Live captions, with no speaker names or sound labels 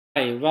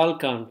Hi,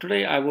 welcome.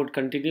 Today I would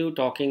continue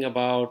talking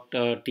about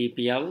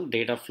TPL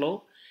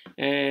Dataflow,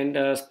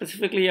 and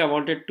specifically I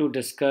wanted to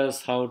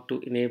discuss how to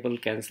enable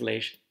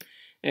cancellation.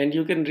 And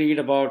you can read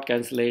about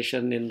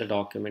cancellation in the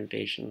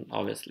documentation,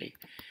 obviously.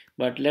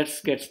 But let's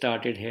get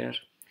started here.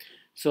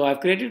 So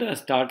I've created a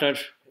starter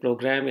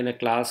program in a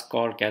class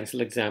called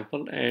cancel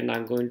example, and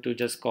I'm going to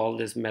just call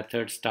this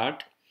method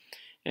start.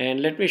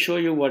 And let me show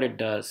you what it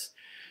does.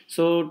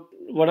 So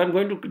what I'm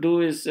going to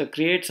do is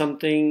create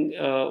something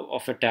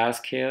of a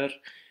task here,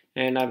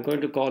 and I'm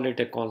going to call it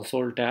a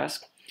console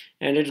task,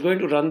 and it's going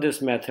to run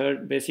this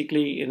method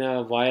basically in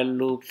a while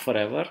loop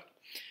forever,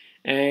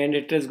 and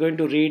it is going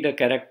to read a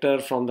character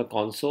from the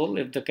console.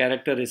 If the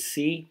character is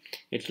C,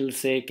 it will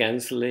say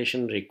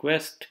cancellation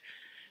request.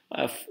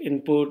 If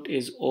input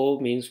is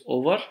O means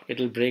over, it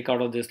will break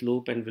out of this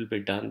loop and will be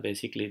done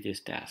basically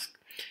this task.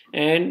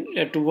 And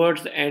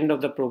towards the end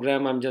of the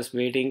program, I'm just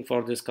waiting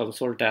for this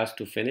console task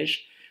to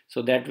finish.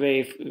 So that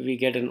way, if we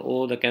get an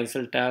O, the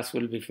cancel task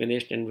will be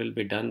finished and will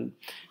be done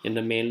in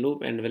the main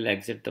loop and will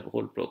exit the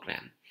whole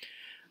program.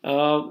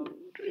 Uh,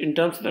 in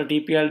terms of the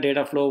TPL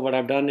data flow, what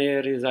I've done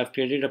here is I've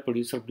created a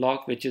producer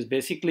block, which is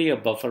basically a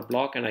buffer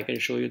block, and I can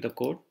show you the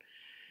code.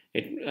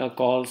 It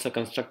calls a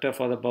constructor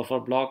for the buffer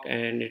block,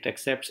 and it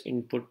accepts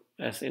input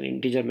as an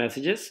integer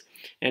messages,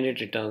 and it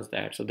returns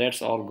that. So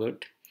that's all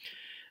good.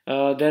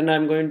 Then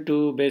I'm going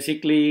to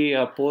basically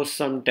post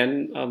some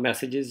 10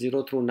 messages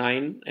 0 through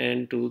 9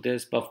 and to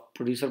this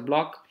producer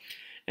block,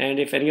 and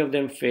if any of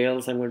them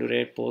fails, I'm going to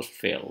rate post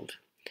failed.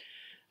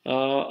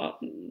 The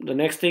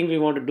next thing we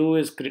want to do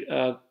is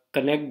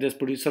connect this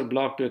producer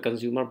block to a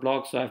consumer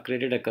block. So I've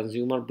created a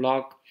consumer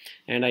block,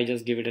 and I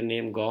just give it a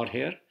name Gore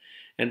here.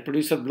 And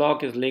producer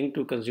block is linked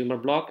to consumer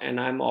block, and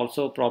I'm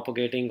also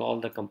propagating all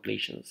the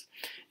completions.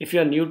 If you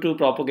are new to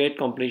propagate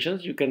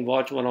completions, you can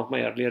watch one of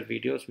my earlier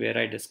videos where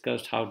I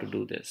discussed how to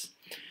do this.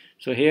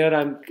 So here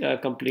I'm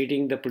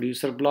completing the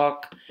producer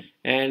block,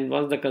 and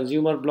once the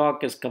consumer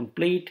block is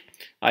complete,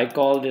 I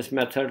call this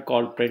method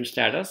called print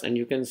status, and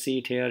you can see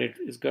it here.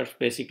 It's got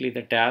basically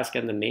the task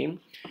and the name.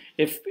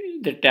 If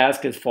the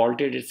task is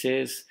faulted, it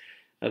says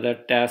the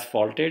task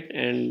faulted,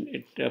 and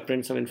it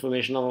prints some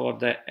information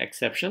about the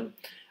exception.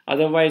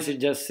 Otherwise, it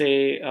just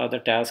say the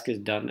task is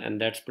done,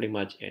 and that's pretty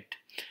much it.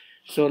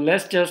 So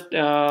let's just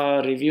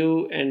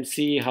review and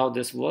see how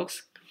this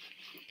works.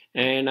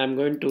 And I'm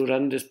going to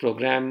run this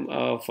program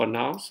for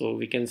now so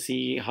we can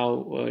see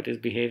how it is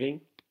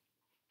behaving.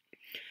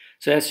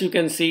 So as you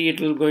can see, it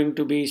will going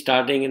to be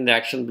starting in the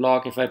action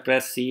block. If I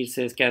press C, it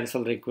says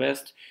cancel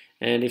request,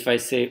 and if I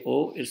say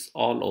O, it's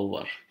all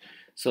over.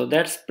 So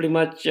that's pretty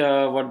much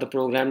what the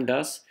program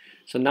does.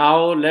 So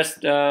now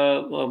let's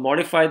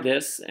modify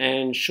this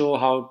and show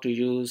how to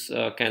use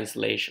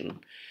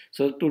cancellation.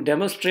 So to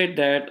demonstrate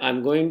that,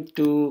 I'm going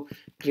to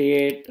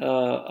create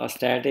a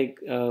static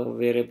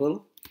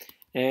variable,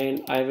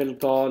 and I will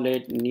call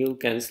it new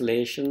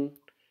cancellation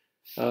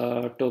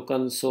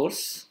token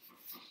source,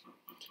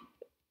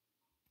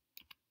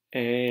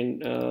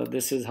 and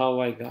this is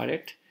how I got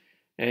it.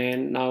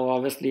 And now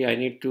obviously I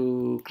need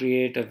to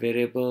create a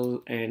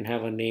variable and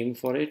have a name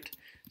for it,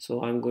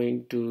 so I'm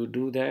going to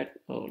do that.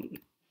 Oh,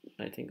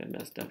 I think I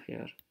messed up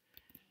here.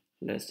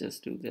 Let's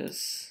just do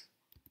this,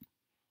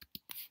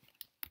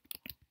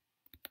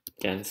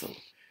 cancel.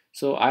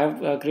 So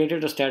I've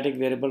created a static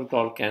variable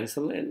called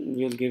cancel, and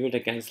we'll give it a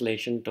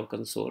cancellation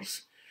token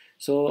source.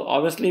 So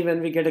obviously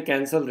when we get a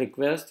cancel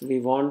request, we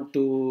want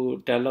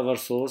to tell our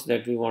source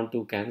that we want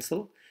to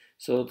cancel.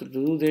 So to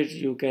do this,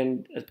 you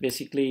can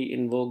basically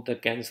invoke the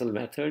cancel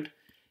method,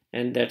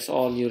 and that's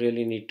all you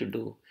really need to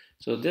do.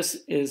 So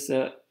this is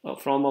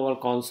from our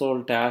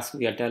console task,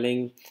 we are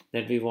telling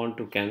that we want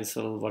to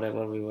cancel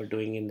whatever we were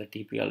doing in the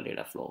TPL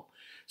data flow.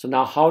 So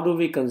now how do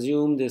we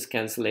consume this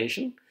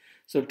cancellation?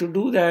 So to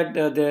do that,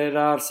 there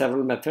are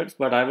several methods,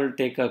 but I will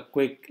take a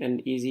quick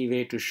and easy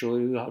way to show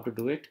you how to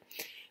do it.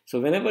 So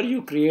whenever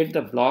you create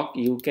the block,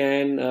 you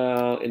can,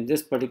 in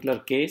this particular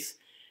case,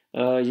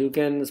 you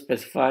can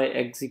specify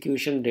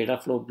execution data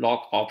flow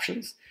block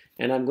options,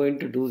 and I'm going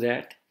to do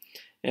that.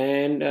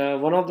 And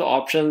one of the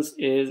options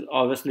is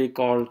obviously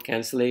called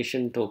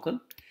cancellation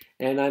token,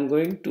 and I'm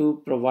going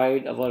to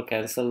provide our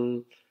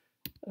cancel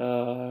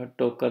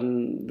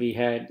token we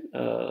had.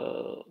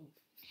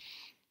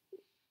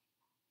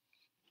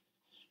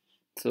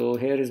 So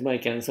here is my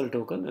cancel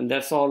token, and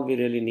that's all we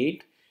really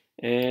need.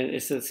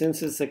 And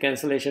since it's a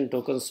cancellation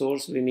token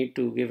source, we need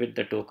to give it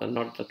the token,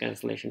 not the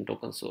cancellation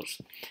token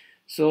source.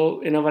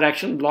 So in our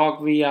action block,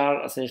 we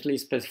are essentially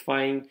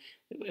specifying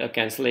a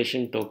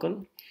cancellation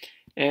token,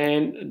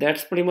 and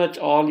that's pretty much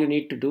all you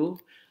need to do.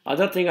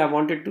 Other thing I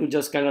wanted to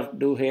just kind of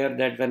do here,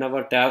 that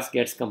whenever task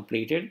gets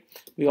completed,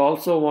 we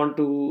also want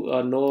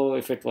to know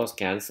if it was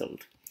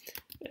cancelled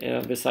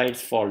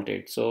besides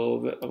faulted.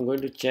 So I'm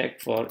going to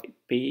check for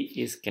P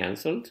is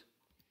cancelled,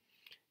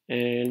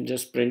 and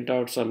just print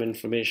out some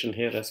information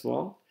here as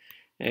well.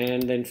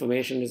 And the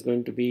information is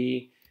going to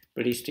be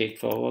pretty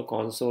straightforward,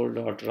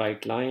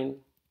 console.writeLine,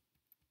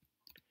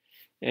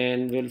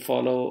 and we'll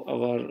follow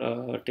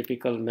our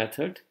typical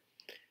method.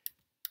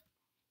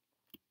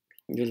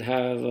 You'll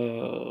have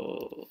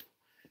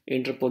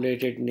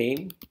interpolated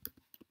name,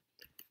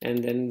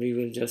 and then we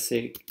will just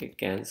say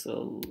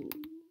cancel.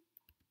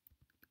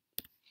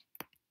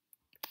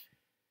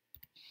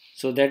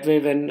 So that way,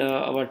 when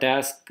our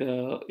task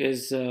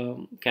is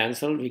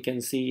cancelled, we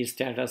can see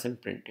status and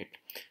print it.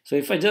 So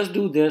if I just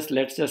do this,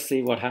 let's just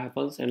see what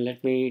happens, and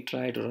let me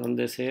try to run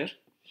this here.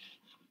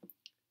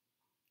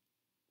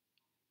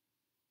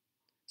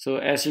 So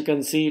as you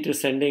can see, it is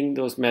sending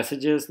those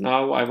messages.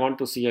 Now I want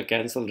to see a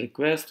cancel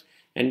request,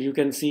 and you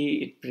can see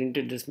it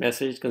printed this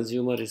message,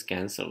 consumer is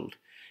cancelled,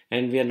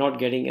 and we are not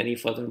getting any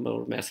further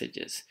more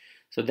messages.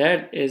 So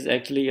that is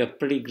actually a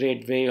pretty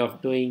great way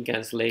of doing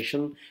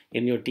cancellation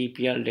in your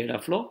TPL data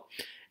flow.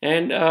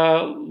 And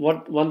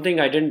what one thing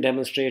I didn't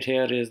demonstrate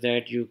here is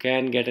that you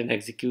can get an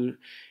execute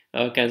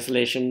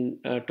cancellation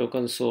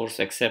token source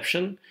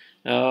exception,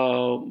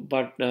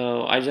 but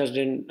I just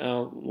didn't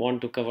want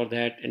to cover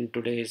that in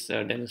today's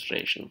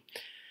demonstration.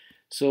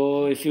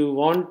 So if you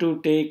want to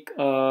take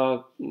a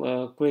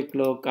quick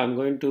look, I'm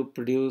going to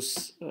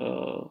produce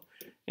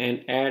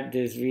and add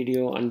this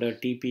video under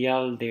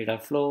TPL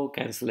Dataflow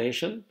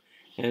Cancellation.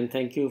 And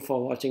thank you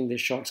for watching this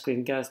short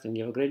screencast, and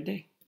you have a great day.